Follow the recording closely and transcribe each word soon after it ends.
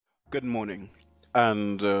Good morning,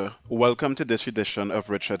 and welcome to this edition of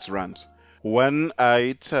Richard's Rant. When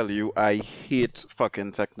I tell you I hate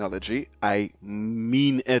fucking technology, I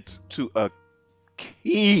mean it to a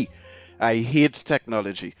key. I hate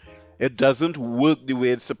technology. It doesn't work the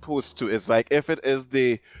way it's supposed to. It's like if it is,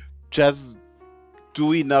 they just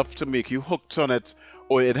do enough to make you hooked on it,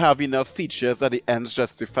 or it have enough features that the ends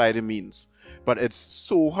justify the means. But it's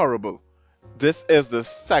so horrible. This is the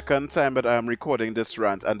second time that I am recording this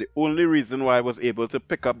rant, and the only reason why I was able to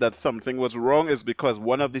pick up that something was wrong is because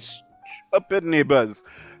one of the stupid neighbors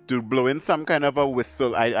to blow in some kind of a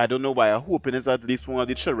whistle. I don't know why. I'm hoping it's at least one of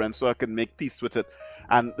the children so I can make peace with it.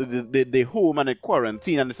 And they home and in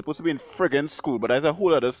quarantine, and they're supposed to be in friggin' school, but that's a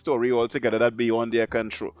whole other story altogether that beyond their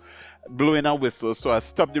control. Blowing a whistle, so I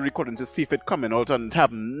stopped the recording to see if it coming out and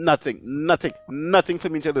have nothing for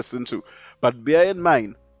me to listen to. But bear in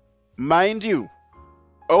mind, mind you,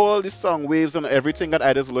 all the song waves and everything that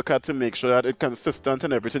I just look at to make sure that it's consistent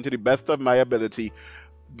and everything to the best of my ability.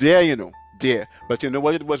 There. But you know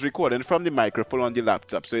what? It was recording from the microphone on the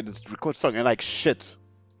laptop, so it records something like shit.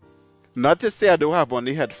 Not to say I don't have on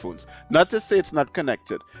the headphones, not to say it's not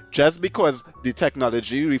connected, just because the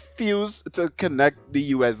technology refused to connect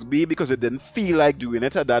the USB because it didn't feel like doing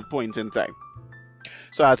it at that point in time.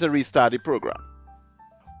 So I had to restart the program.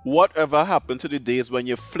 Whatever happened to the days when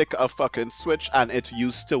you flick a fucking switch and it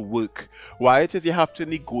used to work? Why it is you have to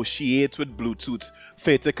negotiate with Bluetooth for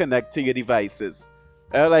it to connect to your devices?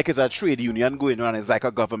 Like it's a trade union going on, it's like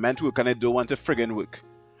a government work and it don't want to friggin' work.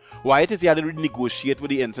 Why it is you had to negotiate with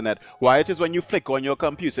the internet? Why it is when you flick on your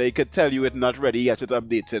computer it could tell you it's not ready yet, it's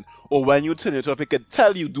updating? Or when you turn it off it could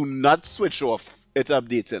tell you do not switch off, it's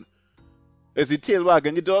updating? Is the tail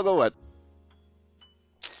wagging the dog or what?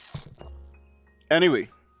 Anyway,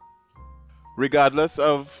 regardless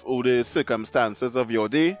of all the circumstances of your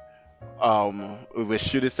day, we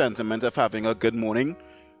wish you the sentiment of having a good morning.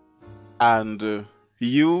 And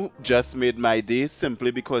you just made my day simply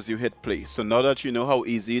because you hit play. So now that you know how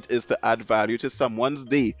easy it is to add value to someone's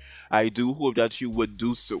day, I do hope that you would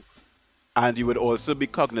do so. And you would also be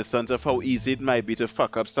cognizant of how easy it might be to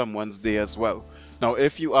fuck up someone's day as well. Now,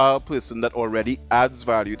 if you are a person that already adds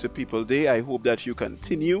value to people's day, I hope that you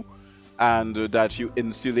continue and that you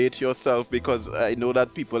insulate yourself, because I know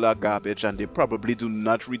that people are garbage and they probably do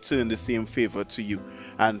not return the same favor to you.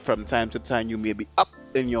 And from time to time, you may be up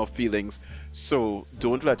in your feelings. So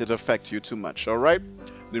don't let it affect you too much, all right?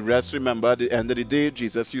 The rest, remember, at the end of the day,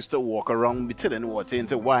 Jesus used to walk around, be turning water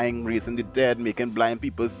into wine, raising the dead, making blind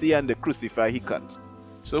people see, and they crucify he can't.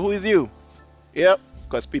 So who is you? Yep,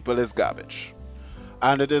 because people is garbage.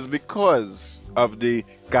 And it is because of the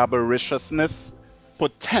Garbirinciousness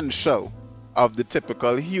potential of the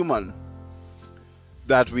typical human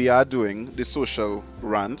that we are doing the social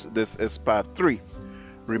rant. This is part 3.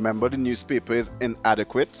 Remember, the newspaper is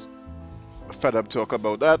inadequate. Fed up talk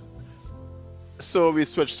about that. So we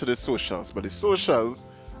switch to the socials. But the socials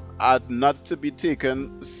are not to be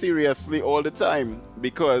taken seriously all the time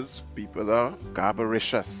because people are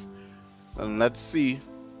garbaricious. And let's see.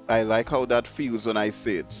 I like how that feels when I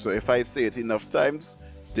say it. So if I say it enough times,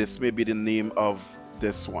 this may be the name of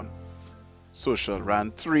this one. Social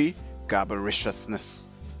Rant 3, Garbirinciousness.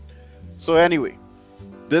 So anyway,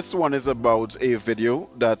 this one is about a video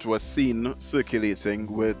that was seen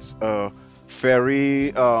circulating with a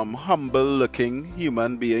very humble looking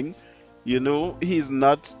human being. You know, he's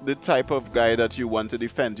not the type of guy that you want to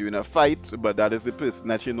defend you in a fight, but that is the person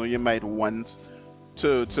that you know you might want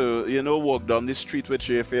to walk down the street with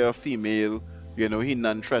you if you're a female. You know, he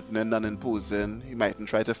non-threatening, non-imposing, he mightn't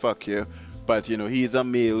try to fuck you, but you know, he's a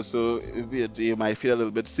male, so you might feel a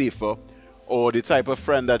little bit safer. Or the type of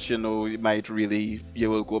friend that you know you might really, you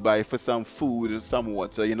will go by for some food, some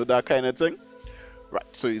water, you know, that kind of thing. Right,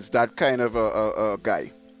 so he's that kind of a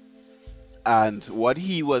guy. And what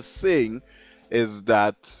he was saying is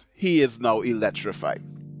that he is now electrified.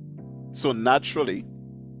 So naturally,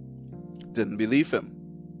 didn't believe him.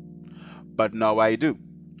 But now I do.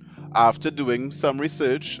 After doing some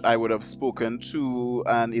research, I would have spoken to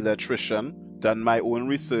an electrician, done my own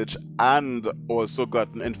research, and also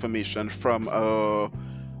gotten information from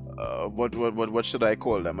what should I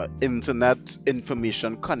call them? An internet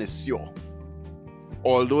information connoisseur.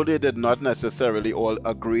 Although they did not necessarily all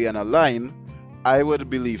agree and align, I would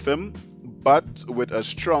believe him, but with a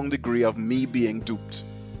strong degree of me being duped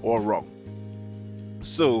or wrong.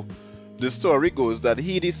 So the story goes that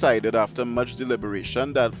he decided after much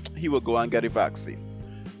deliberation that he would go and get a vaccine.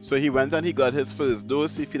 So he went and he got his first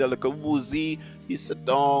dose. He felt like a woozy. He sat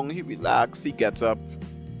down, he relaxed, he gets up.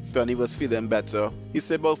 When he was feeling better, he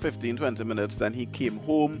said about 15-20 minutes, then he came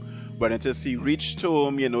home When it is he reached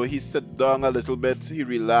home, he sit down a little bit, he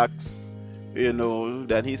relax,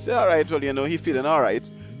 then he say, all right, well, he feeling all right.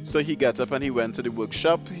 So he got up and he went to the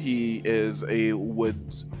workshop. He is a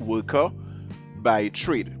wood worker by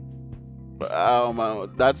trade.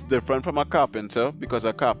 That's different from a carpenter because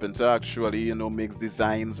a carpenter actually, makes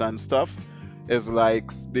designs and stuff. It's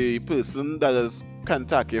like the person that is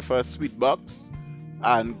Kentucky for a sweet box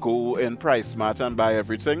and go in Price Mart and buy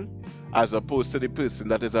everything, as opposed to the person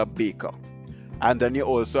that is a baker. And then you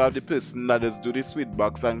also have the person that is do the sweet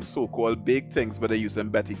box and so-called bake things, but they're using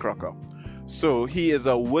Betty Crocker. So he is a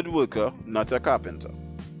woodworker, not a carpenter.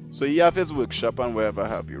 So he have his workshop and wherever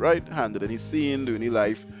have you, right? Handling his scene, doing his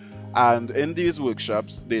life. And in these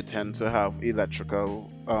workshops, they tend to have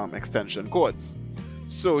electrical extension cords.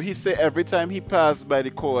 So he say every time he passed by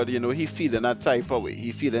the cord, he feeling a type of way.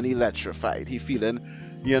 He feeling electrified. He feeling,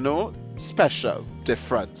 special,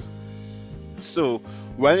 different. So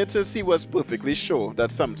when it is he was perfectly sure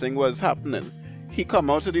that something was happening, he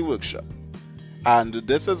come out of the workshop. And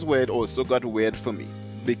this is where it also got weird for me,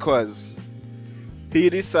 because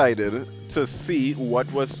he decided to see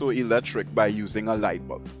what was so electric by using a light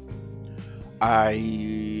bulb.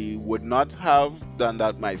 I would not have done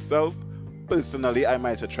that myself. Personally, I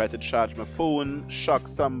might have tried to charge my phone, shock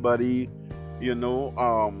somebody,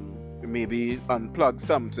 maybe unplug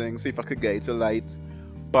something, see if I could get it to light.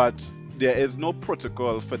 But there is no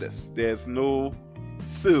protocol for this. There's no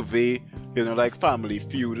survey, like Family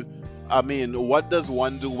Feud. I mean, what does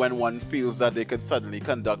one do when one feels that they could suddenly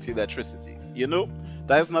conduct electricity?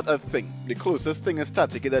 That is not a thing. The closest thing is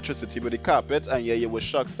static electricity with the carpet, and yeah, you will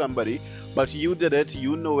shock somebody, but you did it,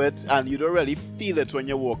 you know it, and you don't really feel it when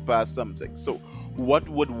you walk past something. So what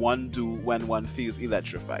would one do when one feels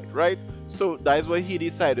electrified, right? So that is what he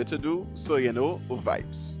decided to do. So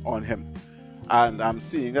vibes on him. And I'm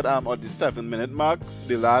seeing it, I'm at the 7-minute mark.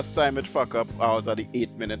 The last time it fucked up, I was at the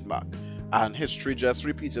 8-minute mark. And history just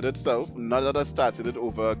repeated itself. Not that I started it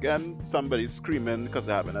over again. Somebody's screaming because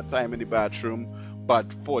they're having a time in the bathroom.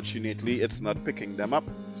 But fortunately, it's not picking them up.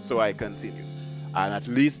 So I continue. And at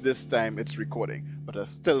least this time, it's recording. But I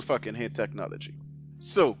still fucking hate technology.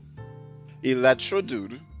 So, Electro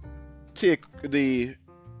Dude take the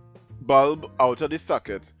bulb out of the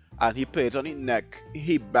socket. And he put it on his neck,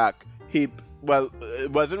 his back, well,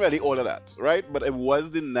 it wasn't really all of that, right? But it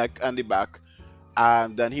was the neck and the back.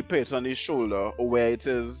 And then he put it on his shoulder where it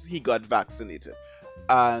is he got vaccinated.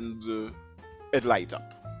 And it light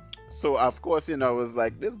up. So of course, I was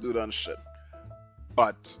like, this dude on shit.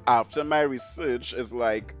 But after my research, it's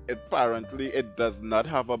like, apparently it does not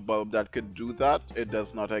have a bulb that could do that. It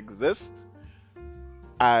does not exist.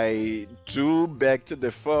 I do beg to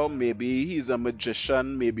differ. Maybe he's a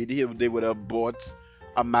magician. Maybe they would have bought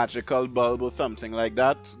a magical bulb or something like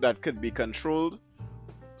that could be controlled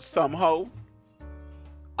somehow.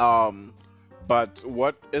 But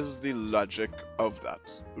what is the logic of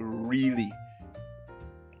that? Really?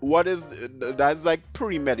 That's like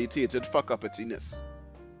premeditated fuck uppiness.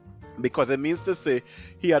 Because it means to say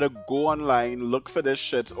he had to go online, look for this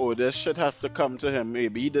shit, or this shit has to come to him.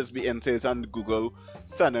 Maybe he just be into it and Google,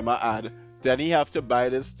 send him an ad. Then he have to buy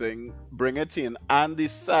this thing, bring it in, and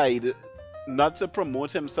decide not to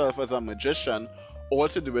promote himself as a magician or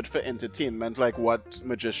to do it for entertainment like what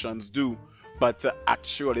magicians do, but to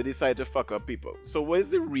actually decide to fuck up people. So what is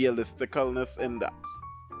the realisticalness in that?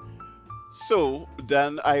 So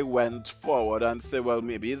then I went forward and said, well,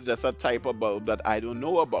 maybe it's just a type of bulb that I don't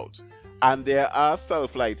know about. And there are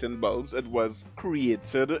self-lighting bulbs. It was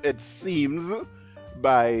created, it seems,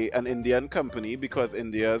 by an Indian company, because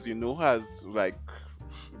India, as you know, has like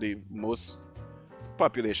the most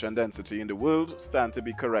population density in the world. Stand to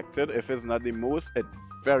be corrected. If it's not the most, it's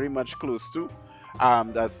very much close to.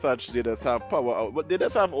 As such, they just have power out, but they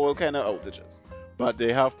just have all kind of outages. But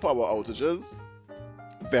they have power outages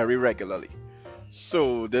very regularly.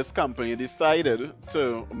 So this company decided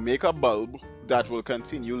to make a bulb that will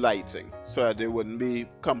continue lighting so that they wouldn't be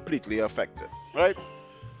completely affected, right?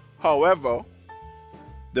 However,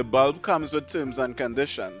 the bulb comes with terms and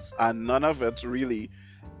conditions, and none of it really,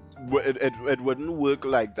 it wouldn't work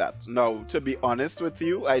like that. Now, to be honest with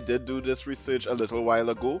you, I did do this research a little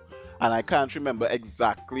while ago, and I can't remember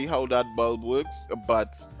exactly how that bulb works,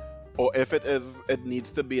 or if it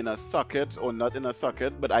needs to be in a socket or not in a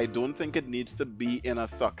socket, but I don't think it needs to be in a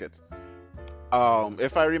socket.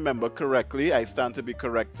 If I remember correctly, I stand to be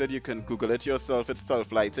corrected, you can Google it yourself, it's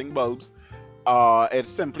self-lighting bulbs. It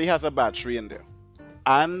simply has a battery in there,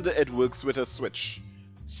 and it works with a switch.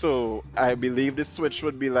 So I believe the switch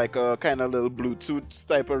would be like a kind of little Bluetooth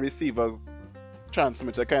type of receiver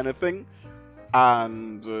transmitter kind of thing,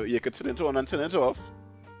 and you could turn it on and turn it off.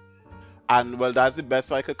 And well, that's the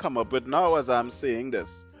best I could come up with now as I'm saying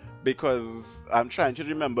this. Because I'm trying to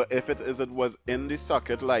remember if it was in the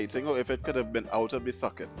socket lighting or if it could have been out of the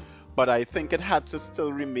socket. But I think it had to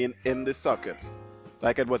still remain in the socket.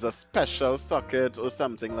 Like it was a special socket or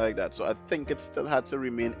something like that. So I think it still had to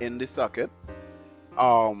remain in the socket.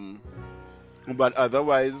 Um, but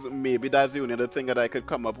otherwise, maybe that's the only other thing that I could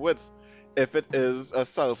come up with. If it is a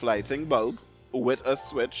self-lighting bulb with a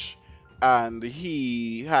switch and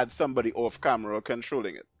he had somebody off camera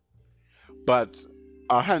controlling it. But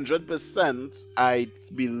 100%, I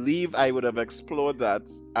believe I would have explored that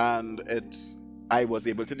and I was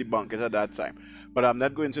able to debunk it at that time. But I'm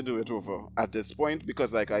not going to do it over at this point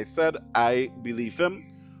because, like I said, I believe him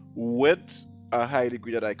with a high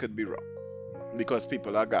degree that I could be wrong because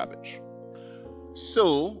people are garbage.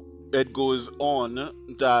 So it goes on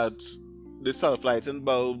that the self-lighting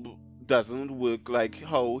bulb doesn't work like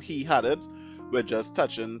how he had it. We're just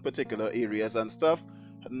touching particular areas and stuff.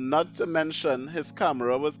 Not to mention his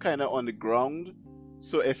camera was kind of on the ground.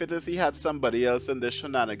 So if it is he had somebody else in the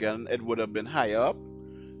shenanigan, it would have been higher up.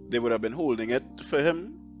 They would have been holding it for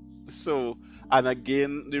him. So, and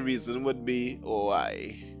again, the reason would be, oh,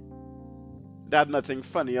 they had nothing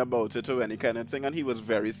funny about it or any kind of thing, and he was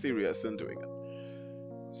very serious in doing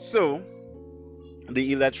it. So,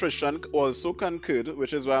 the electrician also concurred,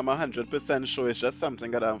 which is why I'm 100% sure it's just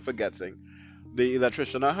something that I'm forgetting. The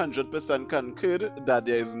electrician 100% concurred that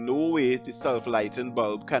there is no way the self-lighting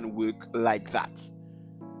bulb can work like that.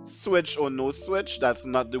 Switch or no switch, that's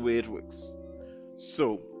not the way it works.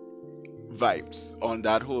 So, vibes on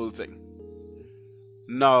that whole thing.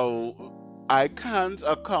 Now, I can't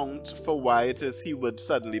account for why it is he would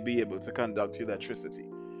suddenly be able to conduct electricity.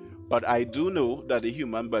 But I do know that the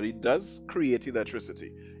human body does create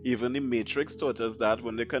electricity. Even the Matrix taught us that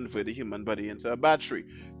when they convert the human body into a battery.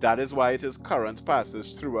 That is why it is current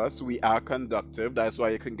passes through us. We are conductive. That's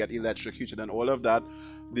why you can get electrocuted and all of that.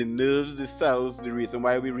 The nerves, the cells, the reason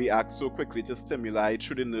why we react so quickly to stimuli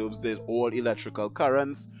through the nerves, there's all electrical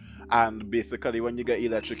currents. And basically when you get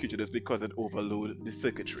electrocuted, it's because it overloads the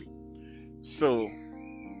circuitry. So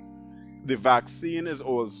the vaccine is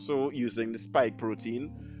also using the spike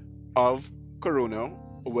protein of corona,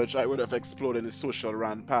 which I would have explored in the social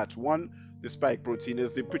rant part 1. The spike protein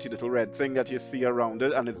is the pretty little red thing that you see around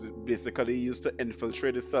it, and it's basically used to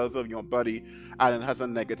infiltrate the cells of your body, and it has a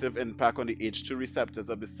negative impact on the H2 receptors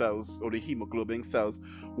of the cells or the hemoglobin cells,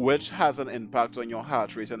 which has an impact on your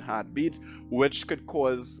heart rate and heartbeat, which could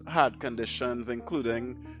cause heart conditions,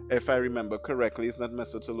 including, if I remember correctly, it's not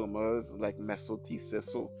mesothelioma, it's like mesothesis,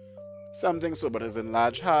 so something so, but it's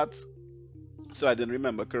enlarged heart. So I didn't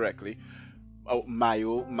remember correctly. Oh,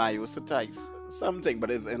 myositis, something, but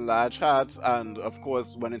it's enlarged heart, and of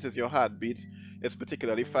course, when it is your heartbeat, it's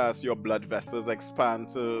particularly fast. Your blood vessels expand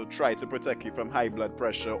to try to protect you from high blood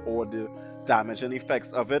pressure or the damaging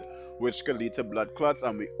effects of it, which can lead to blood clots.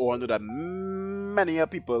 And we all know that many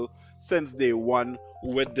people since day one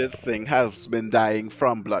with this thing has been dying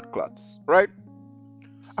from blood clots, right?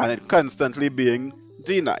 And it constantly being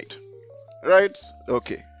denied, right?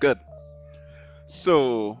 Okay, good.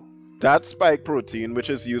 So that spike protein, which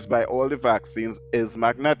is used by all the vaccines, is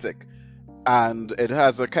magnetic. And it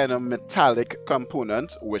has a kind of metallic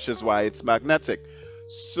component, which is why it's magnetic.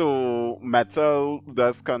 So metal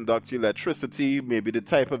does conduct electricity. Maybe the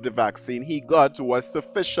type of the vaccine he got was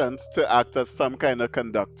sufficient to act as some kind of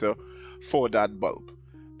conductor for that bulb.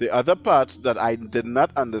 The other part that I did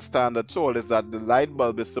not understand at all is that the light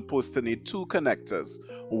bulb is supposed to need two connectors,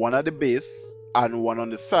 one at the base and one on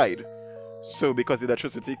the side. So because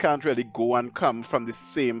electricity can't really go and come from the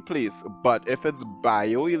same place, but if it's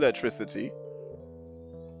bioelectricity,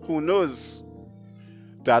 who knows?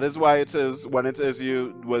 That is why it is when it is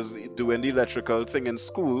you was doing the electrical thing in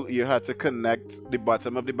school, you had to connect the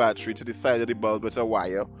bottom of the battery to the side of the bulb with a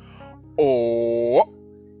wire, or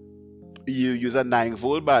you use a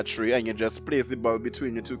 9-volt battery and you just place the bulb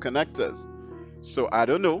between the two connectors. So I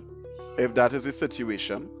don't know if that is the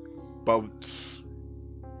situation, but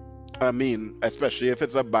I mean, especially if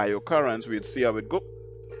it's a biocurrent, we'd see how it go.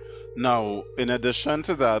 Now, in addition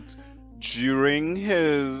to that, during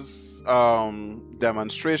his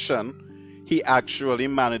demonstration, he actually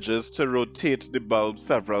manages to rotate the bulb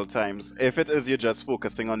several times. If it is you're just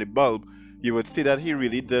focusing on the bulb, you would see that he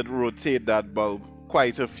really did rotate that bulb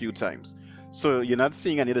quite a few times. So you're not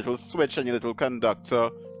seeing any little switch, any little conductor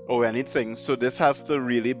or anything. So this has to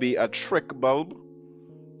really be a trick bulb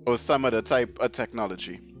or some other type of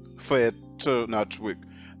technology for it to not work.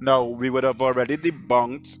 Now, we would have already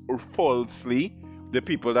debunked falsely the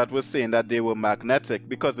people that were saying that they were magnetic,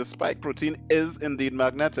 because the spike protein is indeed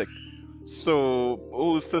magnetic. So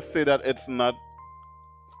who's to say that it's not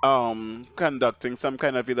conducting some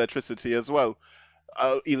kind of electricity as well?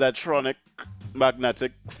 Electronic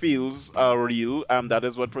magnetic fields are real, and that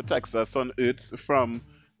is what protects us on Earth from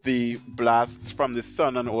the blasts from the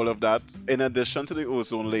sun and all of that, in addition to the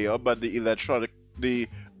ozone layer. But the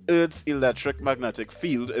Earth's electric magnetic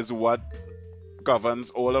field is what governs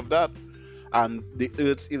all of that. And the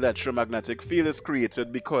Earth's electromagnetic field is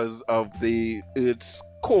created because of the Earth's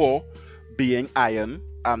core being iron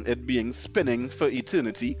and it being spinning for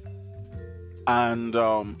eternity. And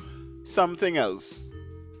something else.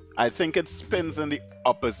 I think it spins in the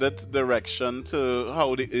opposite direction to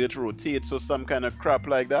how the Earth rotates, or some kind of crap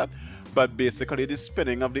like that. But basically, the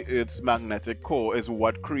spinning of the Earth's magnetic core is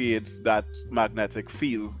what creates that magnetic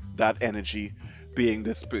field, that energy being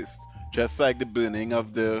dispersed. Just like the burning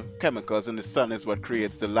of the chemicals in the sun is what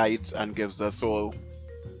creates the light and gives us all,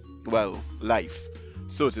 well, life,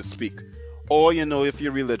 so to speak. Or, if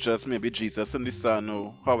you're religious, maybe Jesus and the sun,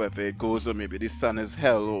 or however it goes, or maybe the sun is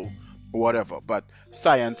hell, or whatever. But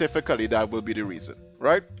scientifically, that will be the reason,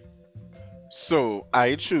 right? So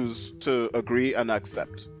I choose to agree and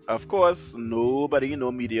accept. Of course, nobody,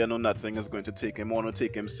 no media, no nothing is going to take him on or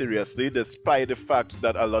take him seriously, despite the fact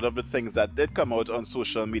that a lot of the things that did come out on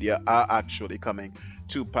social media are actually coming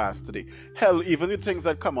to pass today. Hell, even the things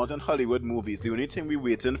that come out in Hollywood movies, the only thing we're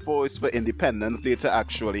waiting for is for Independence Day to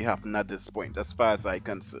actually happen at this point, as far as I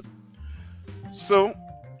concern. So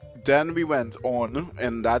then we went on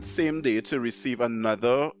in that same day to receive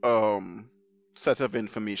another set of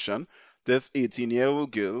information. This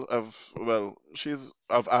 18-year-old girl of, well, she's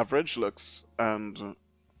of average looks, and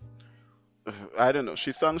I don't know,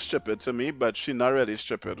 she sounds stupid to me, but she not really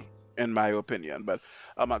stupid in my opinion. But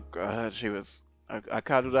oh my god, she was. I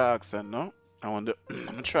can't do that accent, no. I wonder. I'm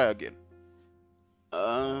gonna try again.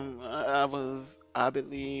 I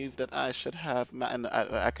believe that I should have my. And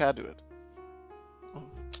I can't do it.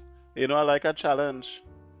 I like a challenge.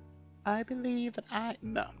 I believe that I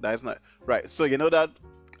no, that's not right. So that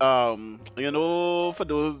for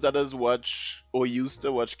those that has watch or used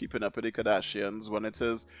to watch Keeping Up with the Kardashians, when it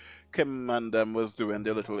is Kim and them was doing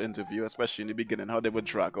their little interview, especially in the beginning, how they would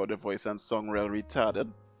drag out the voice and song real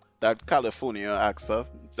retarded. That California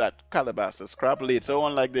accent, that Calabasas crap. Later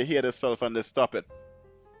on, like they hear themselves and they stop it.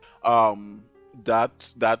 Um,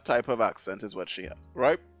 that type of accent is what she has,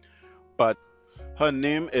 right? But her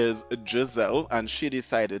name is Giselle, and she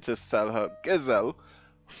decided to sell her gazelle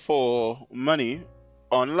for money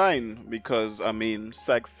online because, I mean,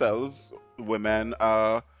 sex sells. Women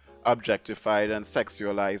are objectified and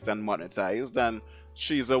sexualized and monetized, and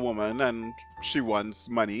she's a woman and she wants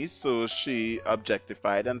money, so she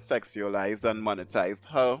objectified and sexualized and monetized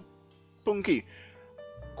her punky.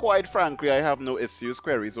 Quite frankly, I have no issues,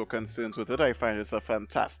 queries, or concerns with it. I find it's a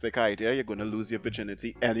fantastic idea. You're going to lose your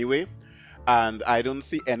virginity anyway, and I don't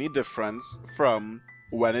see any difference from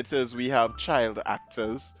when it is we have child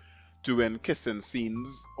actors doing kissing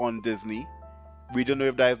scenes on Disney. We don't know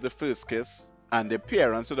if that is the first kiss, and the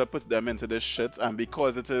parents would have put them into this shit, and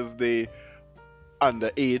because it is the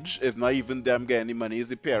underage, it's not even them getting the money, it's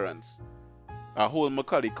the parents. A whole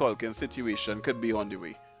Macaulay Culkin situation could be on the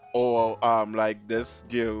way. Or like this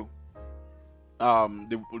girl,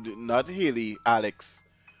 not Haley, Alex,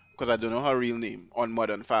 because I don't know her real name, on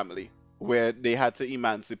Modern Family, where they had to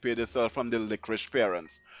emancipate themselves from the licorice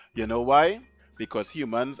parents. You know why? Because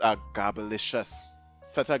humans are garbalicious.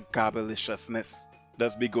 Such a garbaliciousness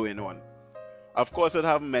that's be going on. Of course, it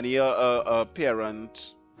have many a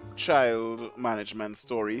parent-child management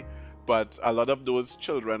story, but a lot of those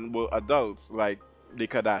children were adults, like the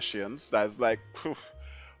Kardashians. That's like, phew.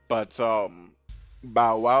 But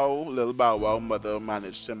Bow Wow, little Bow Wow mother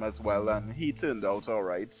managed him as well, and he turned out all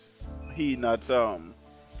right. He not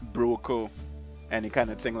broke or any kind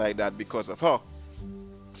of thing like that because of her.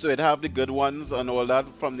 So it have the good ones and all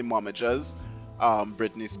that from the momagers.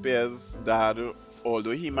 Britney Spears' dad,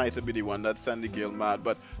 although he might be the one that sent the girl mad,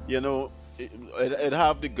 but it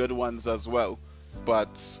have the good ones as well.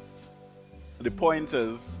 But the point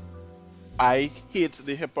is, I hate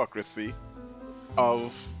the hypocrisy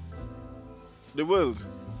of the world.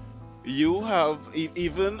 You have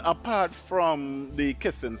even apart from the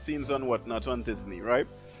kissing scenes and whatnot on Disney, right?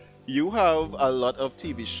 You have a lot of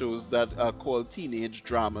TV shows that are called teenage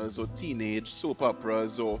dramas or teenage soap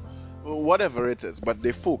operas or whatever it is, but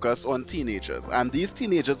they focus on teenagers. And these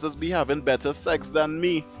teenagers just be having better sex than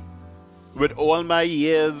me. With all my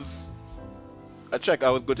years, I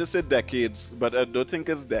was going to say decades, but I don't think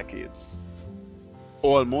it's decades.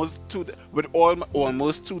 With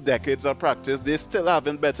almost 2 decades of practice, they still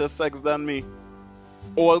having better sex than me.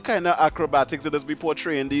 All kind of acrobatics that is be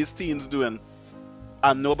portraying these teens doing,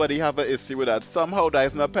 and nobody have an issue with that. Somehow that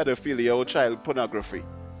is not pedophilia or child pornography.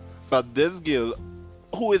 But this girl,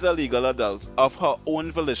 who is a legal adult, of her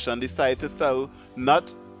own volition decide to sell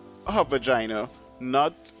not her vagina,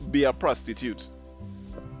 not be a prostitute.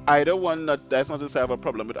 Either one, that's not to say I have a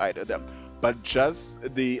problem with either of them, but just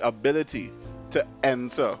the ability to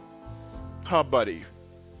enter her body,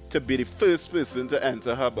 to be the first person to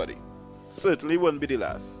enter her body. Certainly wouldn't be the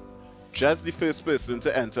last. Just the first person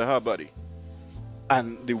to enter her body.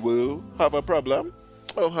 And the world have a problem?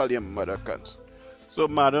 Oh, hell, your mother can't. So,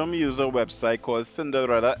 madam used a website called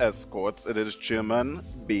Cinderella Escorts. It is German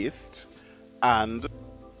based, and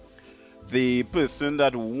the person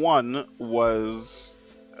that won was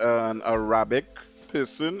an Arabic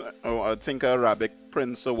person, or I think Arabic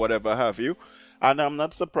prince or whatever have you. And I'm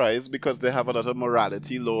not surprised because they have a lot of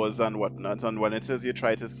morality laws and whatnot. And when it is you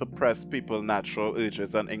try to suppress people's natural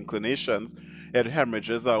urges and inclinations, it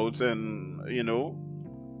hemorrhages out in,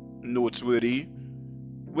 noteworthy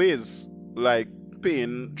ways. Like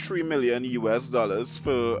paying $3 million US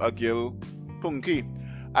for a girl punky.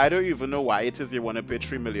 I don't even know why it is you want to pay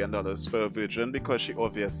 $3 million for a virgin, because she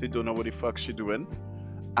obviously don't know what the fuck she doing.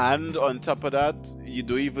 And on top of that, you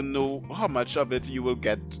don't even know how much of it you will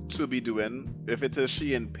get to be doing. If it is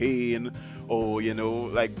she in pain, or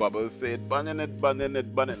like Bubbles said, bunning it.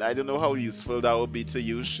 I don't know how useful that would be to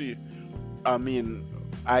you.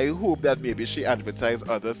 I hope that maybe she advertised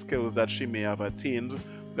other skills that she may have attained,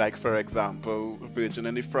 like for example, virgin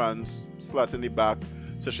in the front, slut in the back,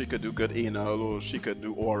 so she could do good anal or she could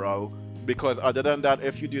do oral. Because other than that,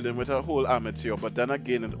 if you're dealing with a whole amateur, but then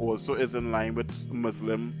again, it also is in line with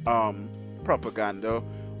Muslim propaganda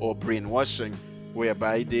or brainwashing,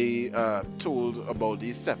 whereby they told about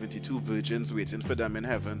these 72 virgins waiting for them in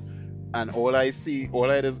heaven. And all I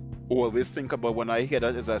just always think about when I hear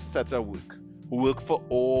that is a set of work for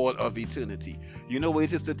all of eternity. You know what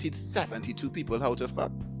it is to teach 72 people how to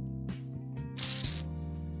fuck?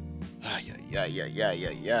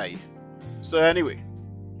 Ay. So anyway,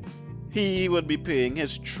 he would be paying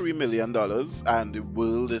his $3 million, and the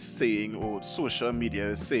world is saying, or social media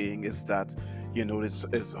is saying, is that, this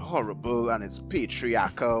is horrible, and it's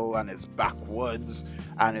patriarchal, and it's backwards,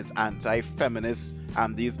 and it's anti-feminist,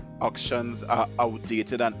 and these auctions are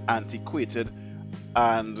outdated and antiquated.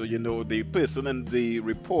 And, the person in the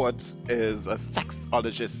report is a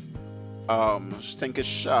sexologist. I think it's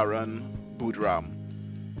Sharon Boodram.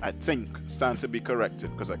 I think, stand to be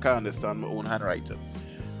corrected, because I can't understand my own handwriting.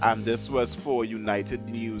 And this was for United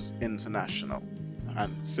News International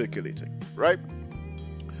and circulating, right?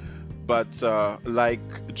 But like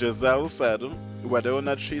Giselle said, whether or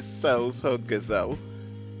not she sells her gazelle,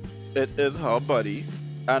 it is her body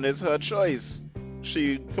and it's her choice.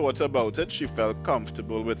 She thought about it, she felt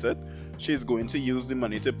comfortable with it. She's going to use the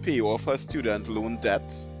money to pay off her student loan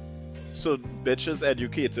debt. So bitch is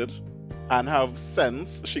educated and have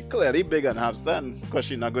sense. She clearly big and have sense, because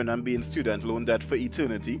she's not going to be in student loan debt for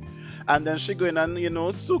eternity. And then she going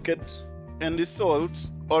and soak it in the salt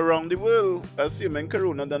around the world, assuming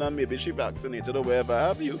corona, then maybe she vaccinated or wherever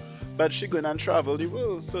have you. But she going and travel the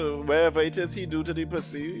world, so wherever it is he do to the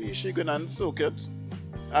pussy, she going and soak it,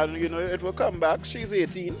 and it will come back. She's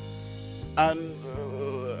 18, and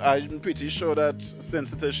I'm pretty sure that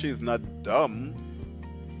since it is she's not dumb,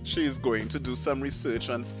 she's going to do some research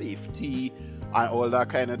on safety and all that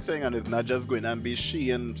kind of thing, and it's not just going to be she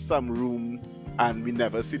in some room and we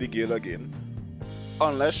never see the girl again,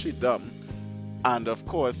 unless she dumb. And of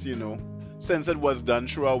course, since it was done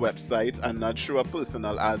through a website and not through a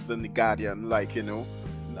personal ads in the Guardian, like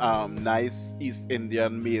nice East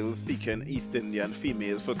Indian male seeking East Indian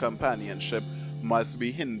female for companionship, must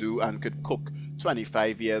be Hindu and could cook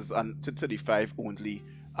 25 years and to 35 only.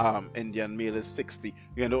 Indian male is 60.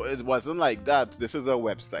 It wasn't like that. This is a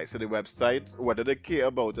website. So the website, whether they care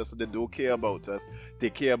about us or they don't care about us, they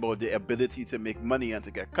care about the ability to make money and to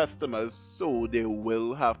get customers. So they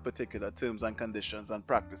will have particular terms and conditions and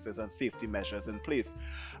practices and safety measures in place.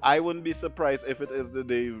 I wouldn't be surprised if it is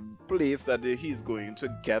the place that he's going to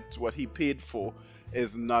get what he paid for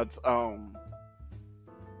is not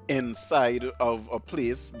inside of a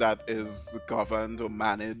place that is governed or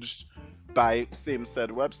managed by same said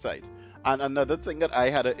website. And another thing that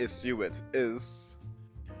I had an issue with is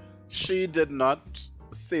she did not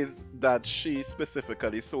say that she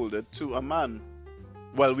specifically sold it to a man.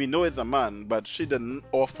 Well, we know it's a man, but she didn't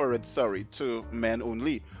offer it, to men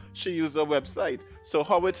only. She used a website. So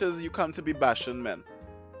how it is you come to be bashing men?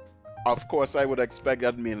 Of course, I would expect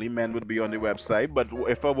that mainly men would be on the website, but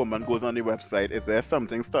if a woman goes on the website, is there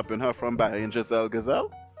something stopping her from buying Giselle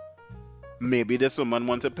Gazelle? Maybe this woman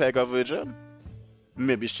want to peg a virgin.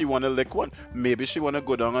 Maybe she want to lick one. Maybe she want to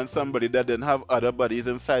go down on somebody that didn't have other bodies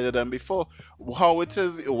inside of them before.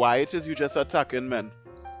 Why it is you just attacking men?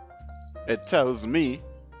 It tells me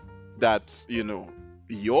that,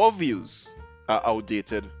 your views are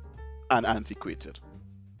outdated and antiquated,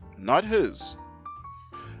 not hers.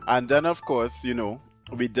 And then, of course,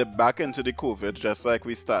 we dip back into the COVID just like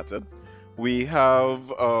we started. We have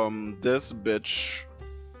this bitch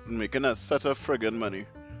making a set of friggin' money,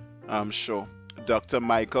 I'm sure. Dr.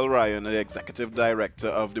 Michael Ryan, the executive director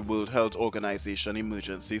of the World Health Organization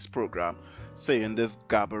Emergencies Program, saying this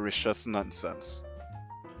Garbiricious nonsense.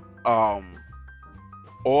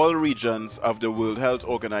 All regions of the World Health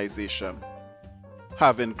Organization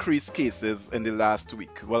have increased cases in the last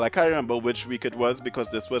week. Well, I can't remember which week it was because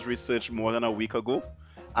this was researched more than a week ago.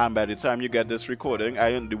 And by the time you get this recording,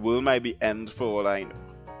 the world might be end for all I know.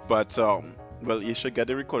 But, well, you should get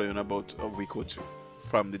the recording in about a week or two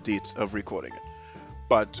from the date of recording it.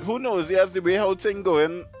 But who knows? Yes, the way how things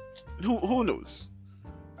going, who knows?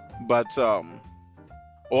 But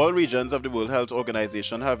all regions of the World Health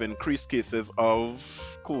Organization have increased cases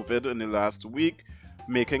of COVID in the last week.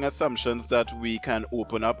 Making assumptions that we can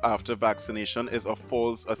open up after vaccination is a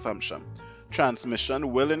false assumption.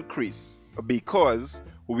 Transmission will increase because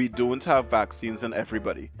we don't have vaccines in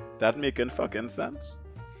everybody. That making fucking sense?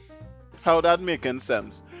 How that making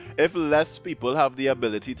sense? If less people have the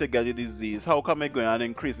ability to get the disease, how come it going to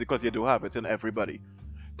increase because you do have it in everybody?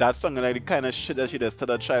 That's something like the kind of shit that she does tell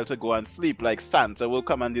a child to go and sleep. Like Santa will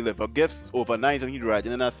come and deliver gifts overnight and he'd ride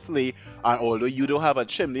in a sleigh. And although you don't have a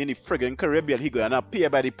chimney in the friggin' Caribbean, he going to appear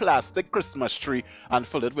by the plastic Christmas tree and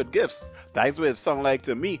fill it with gifts. That's what it sounds like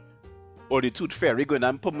to me. Or the tooth fairy going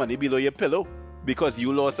and put money below your pillow because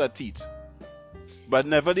you lost a teeth. But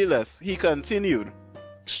nevertheless, he continued.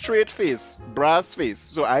 Straight face, brass face.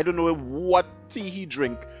 So I don't know what tea he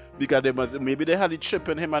drink. Because maybe they had a chip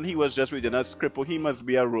in him and he was just reading a script, or he must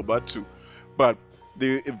be a robot too. But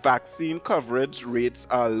the vaccine coverage rates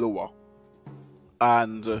are lower.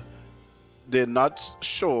 And they're not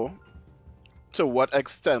sure to what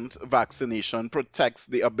extent vaccination protects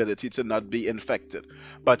the ability to not be infected.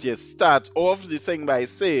 But you start off the thing by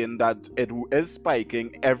saying that it is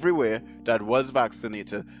spiking everywhere that was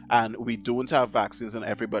vaccinated, and we don't have vaccines in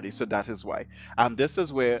everybody, so that is why. And this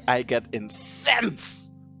is where I get incensed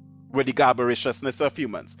with the Garbiriciousness of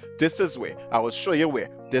humans. This is where, I will show you where,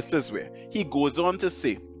 this is where. He goes on to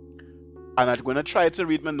say, and I'm going to try to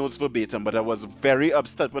read my notes verbatim, but I was very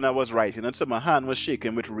upset when I was writing it, so my hand was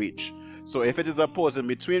shaking with rage. So if it is a pause in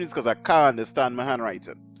between, it's because I can't understand my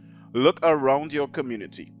handwriting. Look around your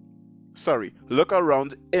community. Look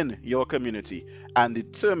around in your community and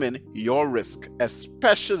determine your risk,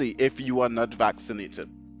 especially if you are not vaccinated.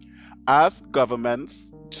 Ask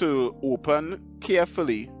governments to open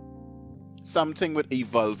carefully something with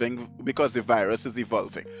evolving, because the virus is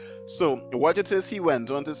evolving. So what it is he went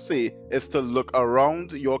on to say is to look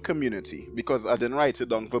around your community, because I didn't write it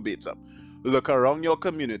down verbatim. Look around your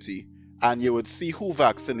community and you would see who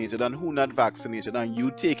vaccinated and who not vaccinated, and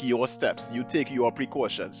you take your steps, you take your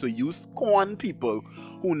precautions. So you scorn people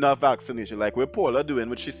who not vaccinated, like what Paula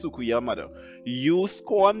doing with Shisuku, your mother. You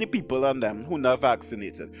scorn the people on them who not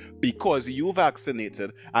vaccinated because you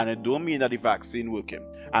vaccinated, and it don't mean that the vaccine working.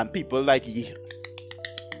 And people like you,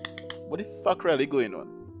 what the fuck really going on?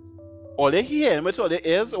 All they hearing with all the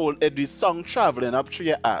ears, all the song traveling up to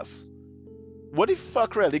your ass. What the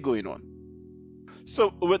fuck really going on?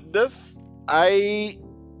 So with this, I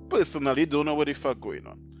personally don't know what the fuck going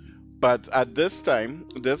on. But at this time,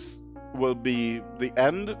 this will be the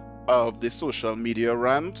end of the social media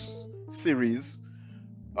rants series,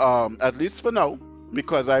 at least for now,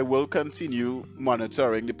 because I will continue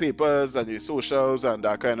monitoring the papers and the socials and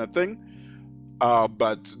that kind of thing.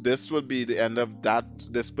 But this will be the end of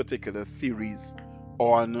this particular series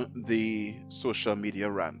on the social media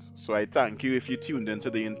rants. So I thank you if you tuned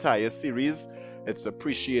into the entire series. It's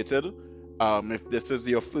appreciated. If this is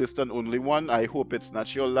your first and only one, I hope it's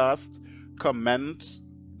not your last. Comment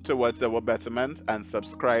towards our betterment and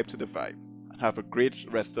subscribe to the Vibe. And have a great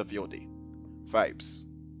rest of your day. Vibes.